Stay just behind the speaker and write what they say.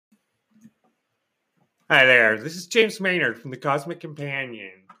Hi there, this is James Maynard from the Cosmic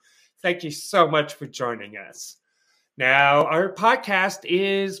Companion. Thank you so much for joining us. Now, our podcast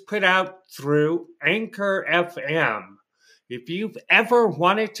is put out through Anchor FM. If you've ever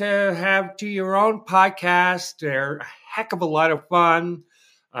wanted to do your own podcast, they're a heck of a lot of fun.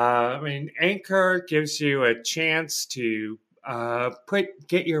 Anchor gives you a chance to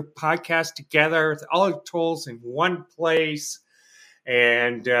get your podcast together with all the tools in one place.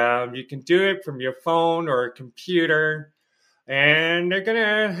 And you can do it from your phone or a computer. And they're going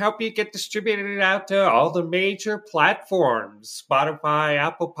to help you get distributed out to all the major platforms. Spotify,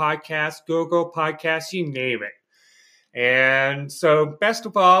 Apple Podcasts, Google Podcasts, you name it. And so best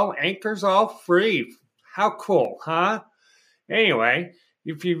of all, Anchor's all free. How cool, huh? Anyway,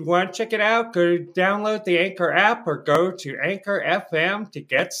 if you want to check it out, go download the Anchor app or go to Anchor FM to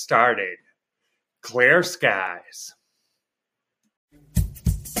get started. Clear skies.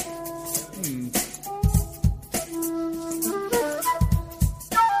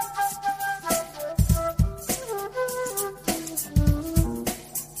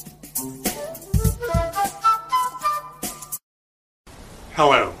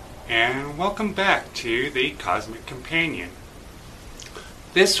 Hello, and welcome back to the Cosmic Companion.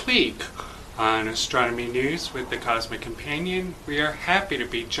 This week on Astronomy News with the Cosmic Companion, we are happy to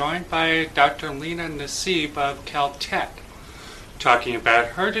be joined by Dr. Lena Nassib of Caltech, talking about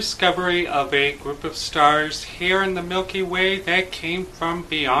her discovery of a group of stars here in the Milky Way that came from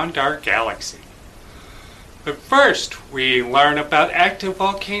beyond our galaxy. But first, we learn about active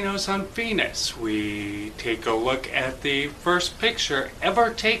volcanoes on Venus. We take a look at the first picture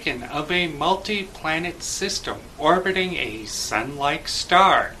ever taken of a multi-planet system orbiting a sun-like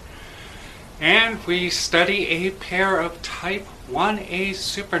star. And we study a pair of Type 1a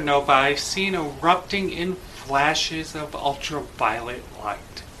supernovae seen erupting in flashes of ultraviolet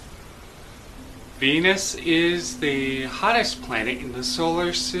light. Venus is the hottest planet in the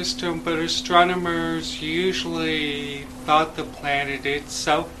solar system, but astronomers usually thought the planet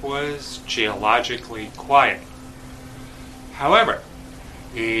itself was geologically quiet. However,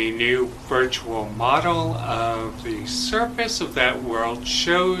 a new virtual model of the surface of that world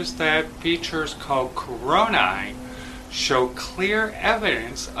shows that features called coronae show clear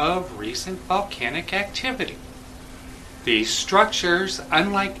evidence of recent volcanic activity. These structures,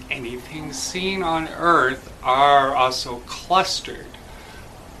 unlike anything seen on Earth, are also clustered,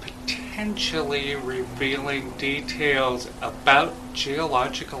 potentially revealing details about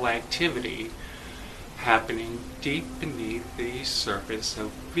geological activity happening deep beneath the surface of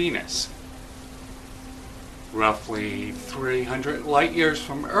Venus. Roughly 300 light years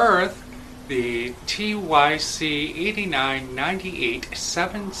from Earth, the TYC 8998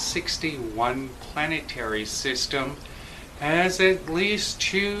 761 planetary system has at least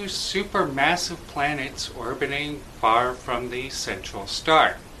two supermassive planets orbiting far from the central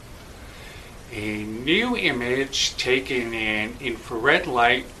star. A new image taken in infrared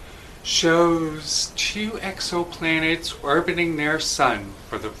light shows two exoplanets orbiting their sun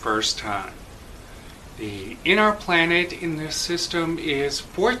for the first time. The inner planet in this system is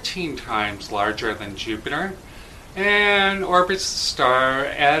 14 times larger than Jupiter and orbits the star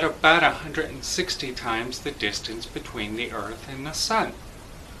at about 160 times the distance between the Earth and the Sun.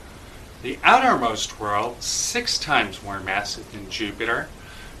 The outermost world, 6 times more massive than Jupiter,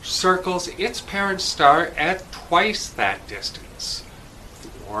 circles its parent star at twice that distance,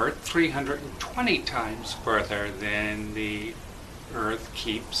 or 320 times further than the Earth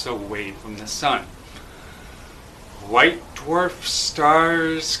keeps away from the Sun. White dwarf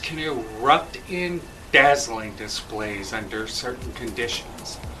stars can erupt in dazzling displays under certain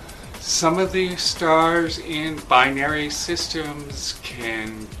conditions. Some of these stars in binary systems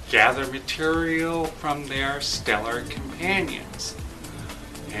can gather material from their stellar companions.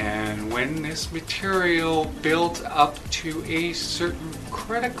 And when this material builds up to a certain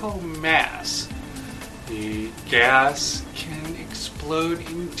critical mass, the gas can explode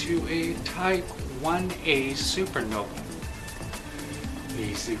into a Type 1a supernova.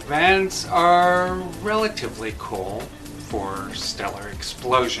 These events are relatively cool for stellar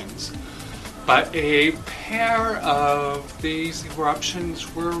explosions, but a pair of these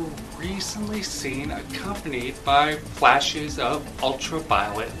eruptions were recently seen accompanied by flashes of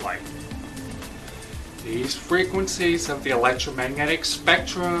ultraviolet light. These frequencies of the electromagnetic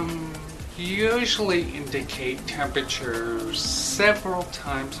spectrum usually indicate temperatures several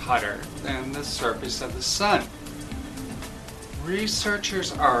times hotter than the surface of the Sun.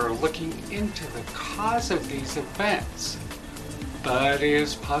 Researchers are looking into the cause of these events, but it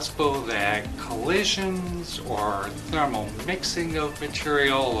is possible that collisions or thermal mixing of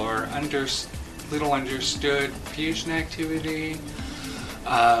material or little understood fusion activity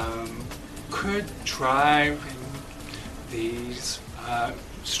could drive these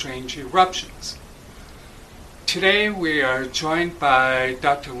strange eruptions. Today we are joined by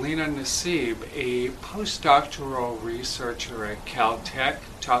Dr. Lena Nassib, a postdoctoral researcher at Caltech,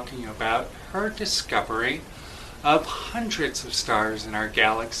 talking about her discovery of hundreds of stars in our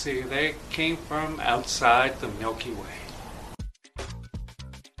galaxy that came from outside the Milky Way.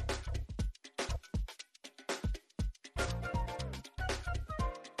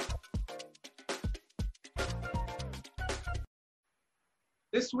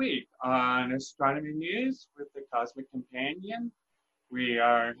 This week on Astronomy News with the Cosmic Companion, we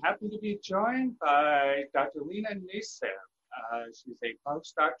are happy to be joined by Dr. Lena Nassib. She's a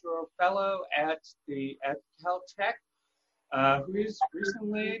postdoctoral fellow at Caltech, who's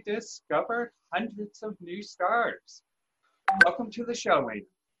recently discovered hundreds of new stars. Welcome to the show, Lena.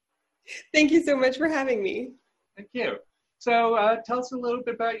 Thank you so much for having me. Thank you. So tell us a little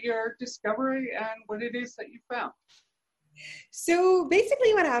bit about your discovery and what it is that you found. So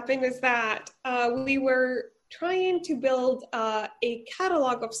basically what happened is that we were trying to build a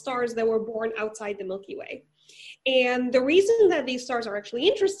catalog of stars that were born outside the Milky Way. And the reason that these stars are actually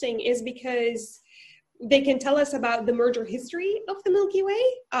interesting is because they can tell us about the merger history of the Milky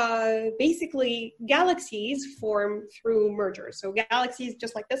Way. Basically, galaxies form through mergers. So galaxies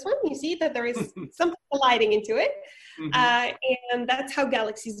just like this one, you see that there is something colliding into it. And that's how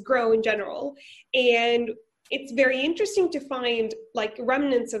galaxies grow in general. And it's very interesting to find like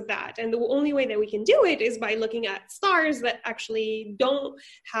remnants of that. And the only way that we can do it is by looking at stars that actually don't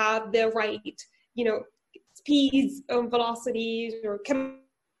have the right, speeds, velocities, or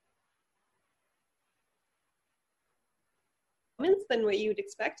than what you would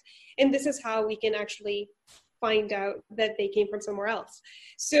expect. And this is how we can actually find out that they came from somewhere else.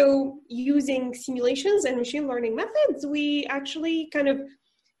 So using simulations and machine learning methods, we actually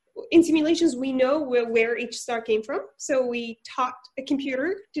in simulations, we know where each star came from. So we taught a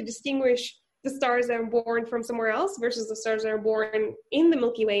computer to distinguish the stars that are born from somewhere else versus the stars that are born in the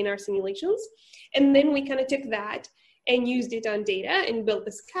Milky Way in our simulations. And then we took that and used it on data and built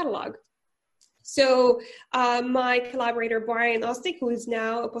this catalog. So my collaborator, Brian Ostick, who is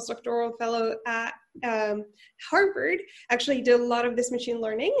now a postdoctoral fellow at Harvard, actually did a lot of this machine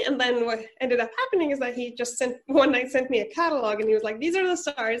learning. And then what ended up happening is that he just sent me a catalog and he was like, these are the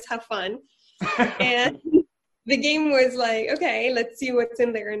stars, have fun. And the game was like, okay, let's see what's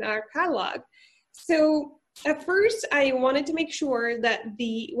in there in our catalog. So at first, I wanted to make sure that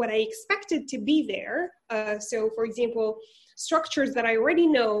what I expected to be there, so for example, structures that I already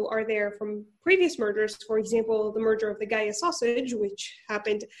know are there from previous mergers, for example, the merger of the Gaia sausage, which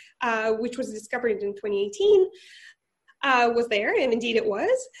happened, which was discovered in 2018, was there, and indeed it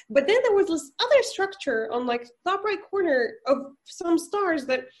was. But then there was this other structure on the top right corner of some stars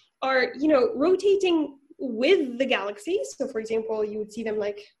that are, rotating with the galaxy. So for example, you would see them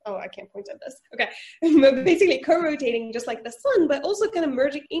I can't point at this. Okay. Basically co-rotating just like the sun, but also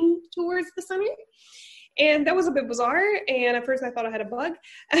merging in towards the sun. And that was a bit bizarre. And at first I thought I had a bug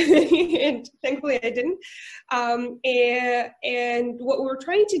and thankfully I didn't. And what I was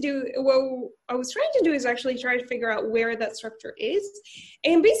trying to do is actually try to figure out where that structure is.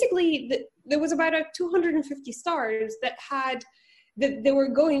 And basically there was about 250 stars that they were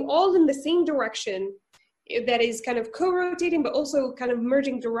going all in the same direction, that is co-rotating, but also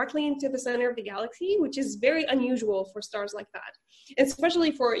merging directly into the center of the galaxy, which is very unusual for stars like that. And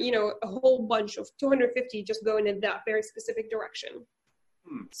especially for, a whole bunch of 250 just going in that very specific direction.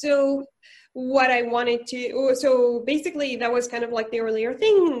 So what I wanted so basically that was the earlier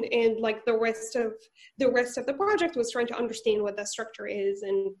thing. And the rest of the project was trying to understand what that structure is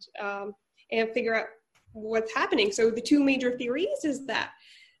and figure out what's happening. So the two major theories is that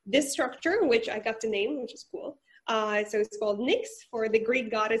this structure, which I got to name, which is cool. So it's called Nyx, for the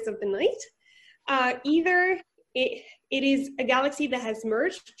Greek goddess of the night. Either it is a galaxy that has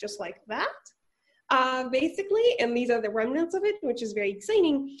merged just like that, basically, and these are the remnants of it, which is very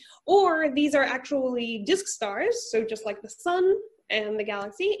exciting, or these are actually disk stars, so just like the sun and the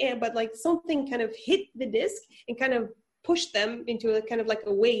galaxy, but something hit the disk and pushed them into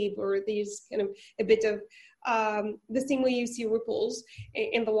a wave, or these a bit of the same way you see ripples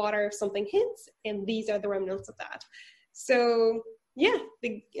in the water if something hits, and these are the remnants of that. So yeah,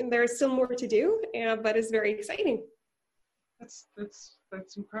 there's still more to do, but it's very exciting. That's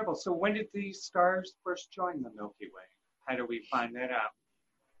incredible. So when did these stars first join the Milky Way? How do we find that out?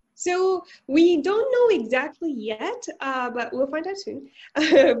 So we don't know exactly yet, but we'll find out soon.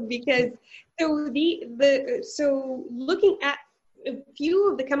 Because so looking at a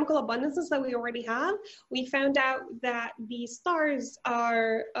few of the chemical abundances that we already have, we found out that the stars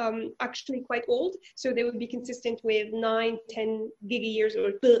are actually quite old. So they would be consistent with 9, 10 gigayears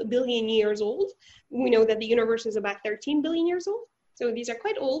or billion years old. We know that the universe is about 13 billion years old. So these are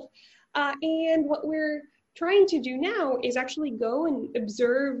quite old. And what we're trying to do now is actually go and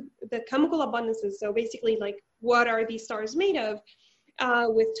observe the chemical abundances. So basically, like, what are these stars made of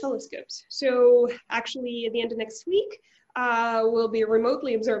with telescopes. So actually at the end of next week, we'll be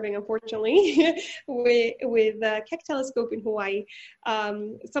remotely observing, unfortunately, with the Keck telescope in Hawaii,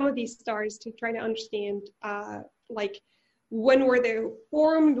 some of these stars to try to understand like when were they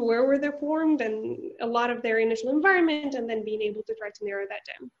formed, where were they formed, and a lot of their initial environment, and then being able to try to narrow that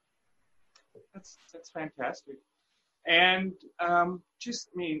down. That's fantastic. And just,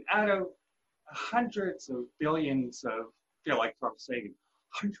 I mean, out of hundreds of billions of, I feel like I'm saying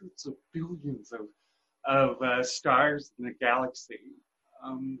hundreds of billions of stars in the galaxy,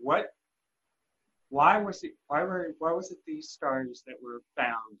 why was it these stars that were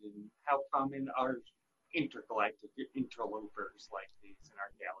found, and how common are intergalactic interlopers like these in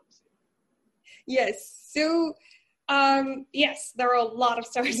our galaxy? Yes. So yes, there are a lot of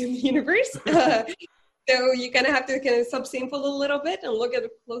stars in the universe. So you kind of have to kind of subsample a little bit and look at the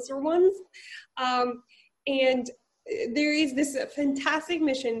closer ones. And there is this fantastic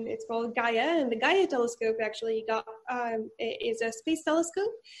mission. It's called Gaia, and the Gaia telescope actually is a space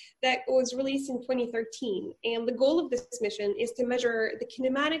telescope that was released in 2013. And the goal of this mission is to measure the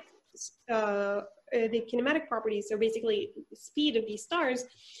kinematic properties, so basically the speed of these stars,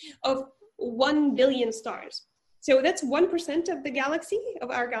 of 1 billion stars. So that's 1% of the galaxy, of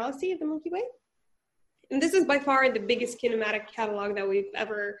our galaxy, of the Milky Way. And this is by far the biggest kinematic catalog that we've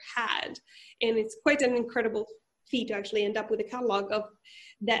ever had. And it's quite an incredible feat to actually end up with a catalog of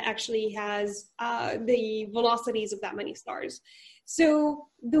that actually has the velocities of that many stars. So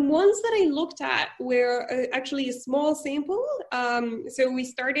the ones that I looked at were actually a small sample. So we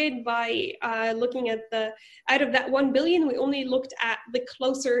started by looking at out of that 1 billion, we only looked at the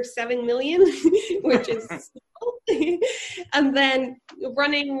closer 7 million, which is and then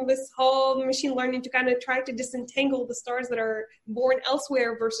running this whole machine learning to kind of try to disentangle the stars that are born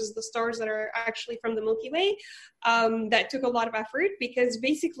elsewhere versus the stars that are actually from the Milky Way. That took a lot of effort, because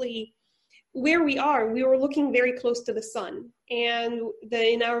basically where we were looking very close to the sun, and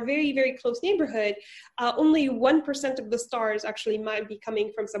in our very, very close neighborhood, only 1% of the stars actually might be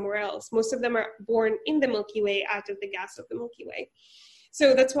coming from somewhere else. Most of them are born in the Milky Way out of the gas of the Milky Way.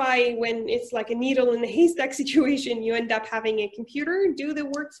 So that's why when it's like a needle in a haystack situation, you end up having a computer do the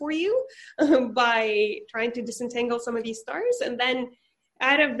work for you by trying to disentangle some of these stars. And then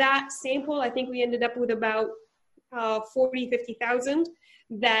out of that sample, I think we ended up with about 50,000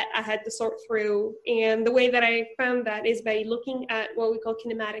 that I had to sort through. And the way that I found that is by looking at what we call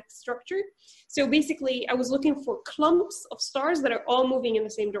kinematic structure. So basically, I was looking for clumps of stars that are all moving in the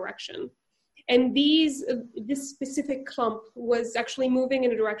same direction. And this specific clump was actually moving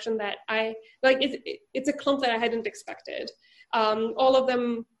in a direction that it's a clump that I hadn't expected. All of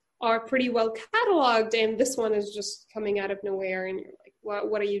them are pretty well cataloged, and this one is just coming out of nowhere, and you're like,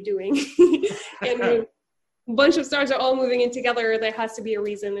 what are you doing? And a bunch of stars are all moving in together. There has to be a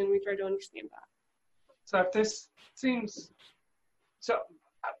reason, and we try to understand that. So if this seems,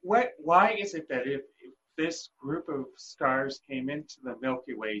 why is it that if this group of stars came into the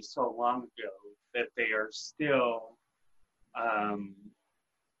Milky Way so long ago that they are still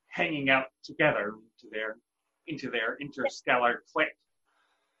hanging out together into their interstellar clique?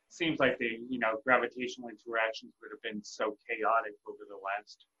 Seems like the gravitational interactions would have been so chaotic over the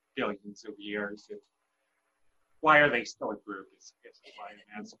last billions of years. Why are they still a group? Is why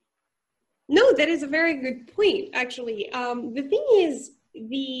I'm asking. No, that is a very good point, actually. The thing is,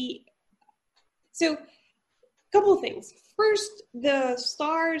 so a couple of things. First, the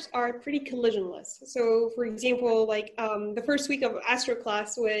stars are pretty collisionless. So, for example, like the first week of Astro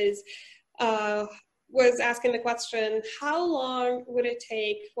class was asking the question, how long would it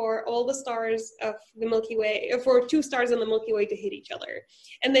take for all the stars of the Milky Way, for 2 stars in the Milky Way to hit each other?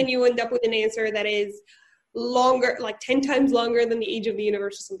 And then you end up with an answer that is longer, like 10 times longer than the age of the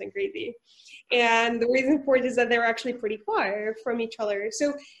universe or something crazy. And the reason for it is that they're actually pretty far from each other.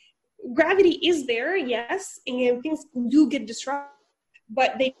 So gravity is there, yes, and things do get disrupted,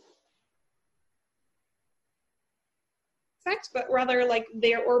 but but rather like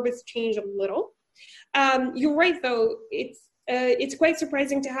their orbits change a little. You're right, though. It's quite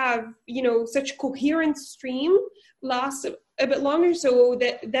surprising to have such coherent stream last a bit longer. So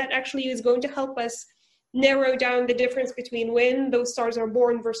that actually is going to help us narrow down the difference between when those stars are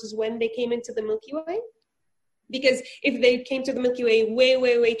born versus when they came into the Milky Way. Because if they came to the Milky Way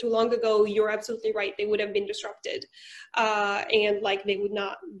way too long ago, you're absolutely right. They would have been disrupted. And like they would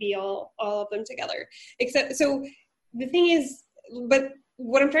not be all of them together. Except, so the thing is, but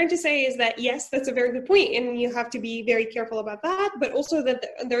what I'm trying to say is that, yes, that's a very good point, and you have to be very careful about that, but also that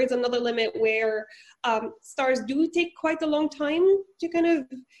there is another limit where stars do take quite a long time to kind of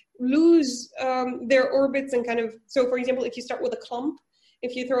lose their orbits and kind of, so for example, if you start with a clump,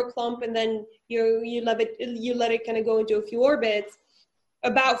 if you throw a clump and then you let it kind of go into a few orbits,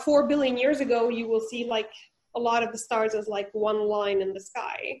 about 4 billion years ago, you will see like a lot of the stars as like one line in the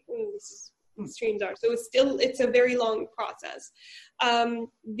sky. Streams are. So it's a very long process.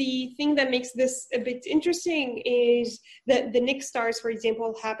 The thing that makes this a bit interesting is that the Nix stars, for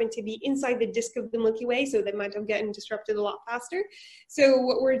example, happen to be inside the disk of the Milky Way, so they might have gotten disrupted a lot faster. So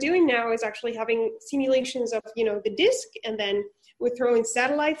what we're doing now is actually having simulations of, the disk, and then we're throwing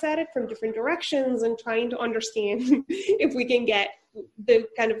satellites at it from different directions and trying to understand if we can get the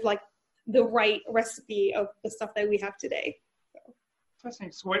kind of like the right recipe of the stuff that we have today.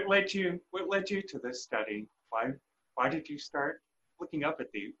 Interesting. So what led you to this study? Why did you start looking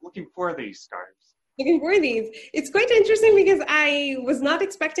for these stars? Looking for these. It's quite interesting because I was not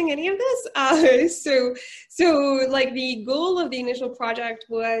expecting any of this. So like the goal of the initial project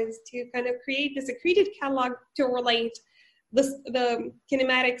was to kind of create this accreted catalog to relate the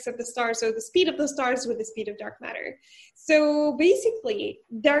kinematics of the stars, so the speed of the stars with the speed of dark matter. So basically,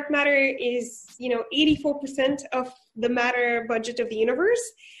 dark matter is 84% of the matter budget of the universe,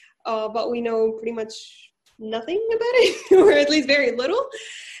 but we know pretty much nothing about it, or at least very little.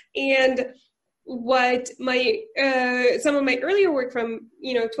 And what some of my earlier work from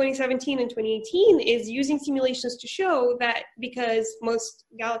 2017 and 2018 is using simulations to show that because most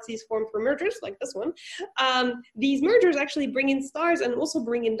galaxies form from mergers like this one, these mergers actually bring in stars and also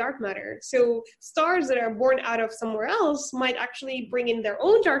bring in dark matter. So stars that are born out of somewhere else might actually bring in their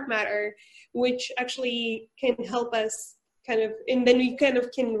own dark matter, which actually can help us and then we kind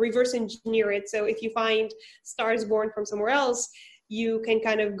of can reverse engineer it. So if you find stars born from somewhere else, you can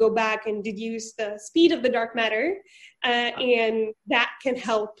kind of go back and deduce the speed of the dark matter, and that can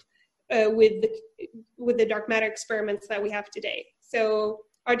help with the dark matter experiments that we have today. So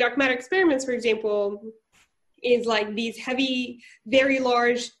our dark matter experiments, for example, is like these heavy, very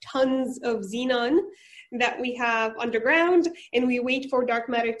large tons of xenon that we have underground, and we wait for dark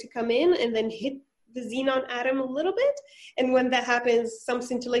matter to come in and then hit the xenon atom a little bit. And when that happens, some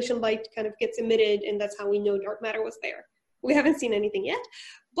scintillation light kind of gets emitted, and that's how we know dark matter was there. We haven't seen anything yet,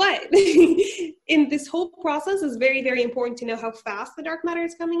 but in this whole process, it's very, very important to know how fast the dark matter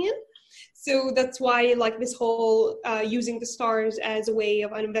is coming in. So that's why like this whole using the stars as a way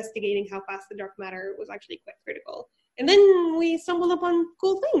of investigating how fast the dark matter was actually quite critical. And then we stumbled upon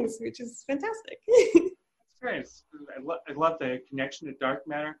cool things, which is fantastic. That's great. I love the connection to dark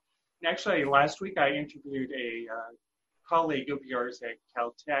matter. And actually, last week I interviewed a colleague of yours at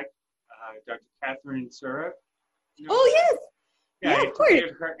Caltech, Dr. Catherine Zurek. Oh, yes. Yeah, of course.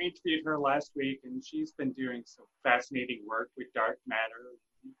 I interviewed her last week, and she's been doing some fascinating work with dark matter.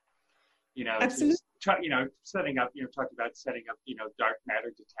 Absolutely. Setting up, talking about setting up, dark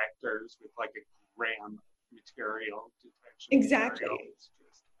matter detectors with like a gram material detection. Exactly. Material. It's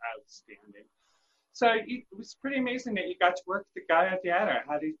just outstanding. So it was pretty amazing that you got to work with the guy at data.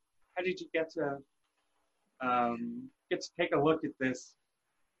 How did you get to take a look at this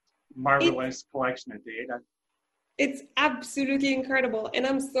marvelous collection of data? It's absolutely incredible, and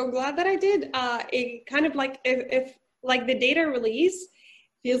I'm so glad that I did. It kind of like if like the data release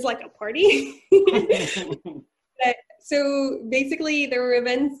feels like a party. So basically, there were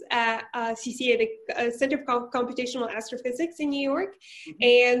events at CCA, the Center for Computational Astrophysics in New York,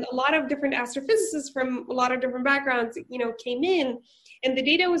 and a lot of different astrophysicists from a lot of different backgrounds, came in, and the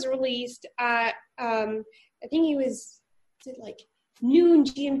data was released at I think is it like noon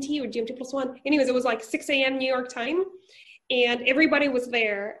GMT or GMT +1. Anyways, it was like 6 a.m. New York time, and everybody was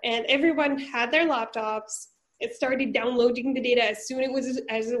there, and everyone had their laptops. It started downloading the data as soon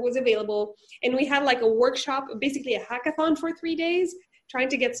as it was available, and we had like a workshop, basically a hackathon for 3 days, trying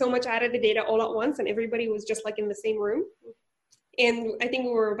to get so much out of the data all at once, and everybody was just like in the same room. And I think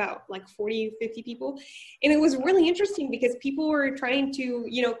we were about like 40, 50 people. And it was really interesting because people were trying to,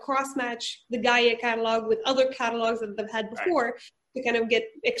 cross-match the Gaia catalog with other catalogs that they've had before to kind of get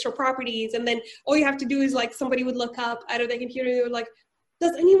extra properties. And then all you have to do is like somebody would look up out of their computer and they were like,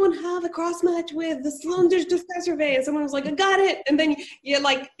 does anyone have a cross-match with the Sloan Digital Sky Survey? And someone was like, I got it. And then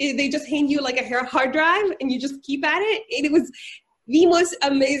they just hand you like a hard drive and you just keep at it. And it was the most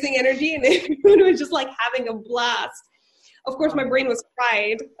amazing energy, and everyone was just like having a blast. Of course, my brain was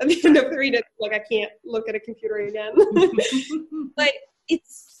fried at the end of the read. Like, I can't look at a computer again. But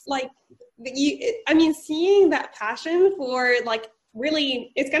it's like, seeing that passion for like,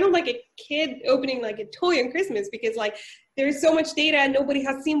 really, it's kind of like a kid opening like a toy on Christmas, because like there's so much data nobody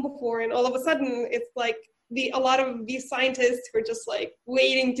has seen before, and all of a sudden it's like a lot of these scientists were just like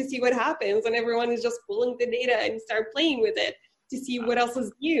waiting to see what happens, and everyone is just pulling the data and start playing with it to see what else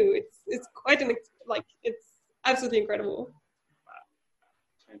is new. It's quite it's absolutely incredible. Wow.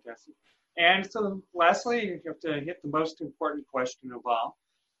 Fantastic. And so lastly, you have to hit the most important question of all.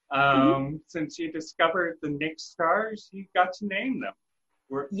 Since you discovered the Nix stars, you got to name them.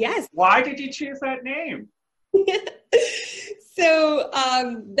 Yes. Why did you choose that name? So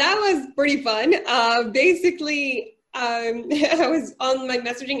that was pretty fun. Basically, I was on my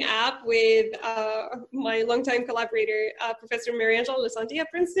messaging app with my longtime collaborator, Professor Mariangela Lasanti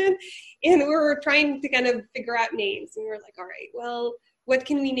at Princeton, and we were trying to kind of figure out names. And we were like, all right, well, what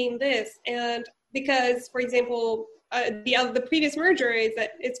can we name this? And because, for example, the previous merger is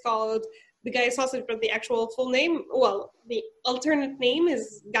that it's called the Gaia Sausage, but the actual full name, well, the alternate name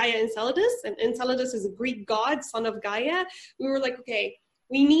is Gaia Enceladus, and Enceladus is a Greek god, son of Gaia. We were like, okay,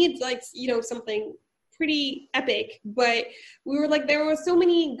 we need something pretty epic, but we were like, there were so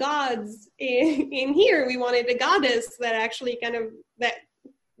many gods in here. We wanted a goddess that actually that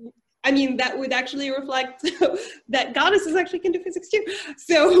would actually reflect that goddesses actually can do physics too.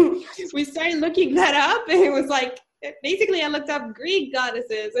 So we started looking that up, and it was like, basically I looked up Greek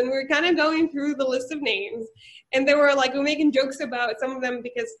goddesses, and we were kind of going through the list of names, and they were like, we're making jokes about some of them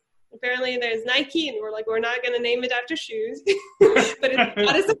because apparently there's Nike, and we're like, we're not going to name it after shoes, but it's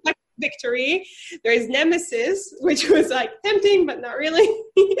Goddess of Victory. There's Nemesis, which was like tempting, but not really.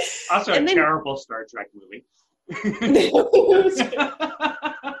 Also a terrible Star Trek movie.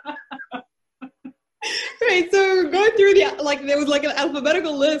 Right, so we're going through there was like an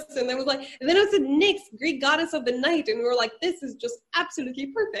alphabetical list, and then it was a Nix, Greek goddess of the night, and we were like, this is just absolutely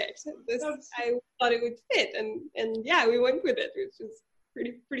perfect. I thought it would fit, and yeah, we went with it, which was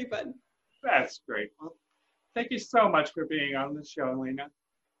pretty fun. That's great. Well, thank you so much for being on the show, Lena.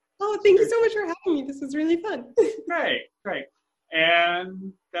 Oh, thank you so much for having me. This was really fun. Great.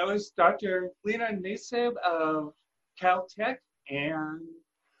 And that was Dr. Lena Nassib of Caltech, and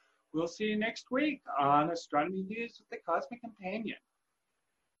we'll see you next week on Astronomy News with the Cosmic Companion.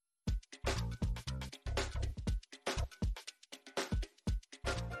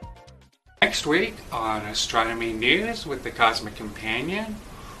 Next week on Astronomy News with the Cosmic Companion,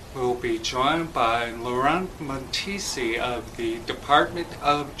 we'll be joined by Laurent Montisi of the Department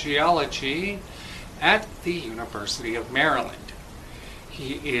of Geology at the University of Maryland.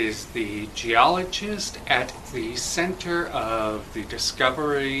 He is the geologist at the Center of the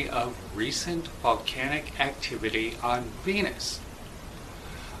Discovery of Recent Volcanic Activity on Venus.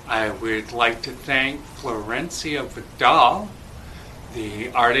 I would like to thank Florencia Vidal,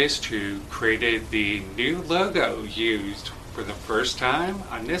 the artist who created the new logo used for the first time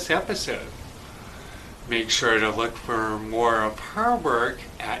on this episode. Make sure to look for more of her work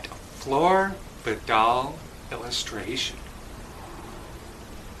at Flor Vidal Illustration.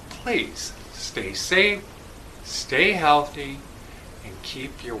 Please stay safe, stay healthy, and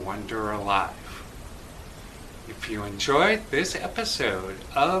keep your wonder alive. If you enjoyed this episode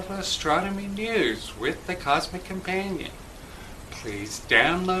of Astronomy News with the Cosmic Companion, please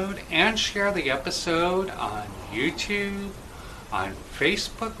download and share the episode on YouTube, on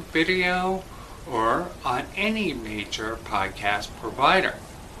Facebook video, or on any major podcast provider.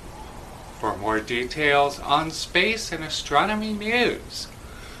 For more details on space and astronomy news,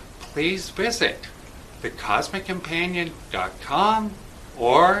 please visit thecosmiccompanion.com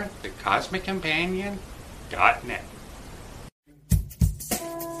or thecosmiccompanion.net.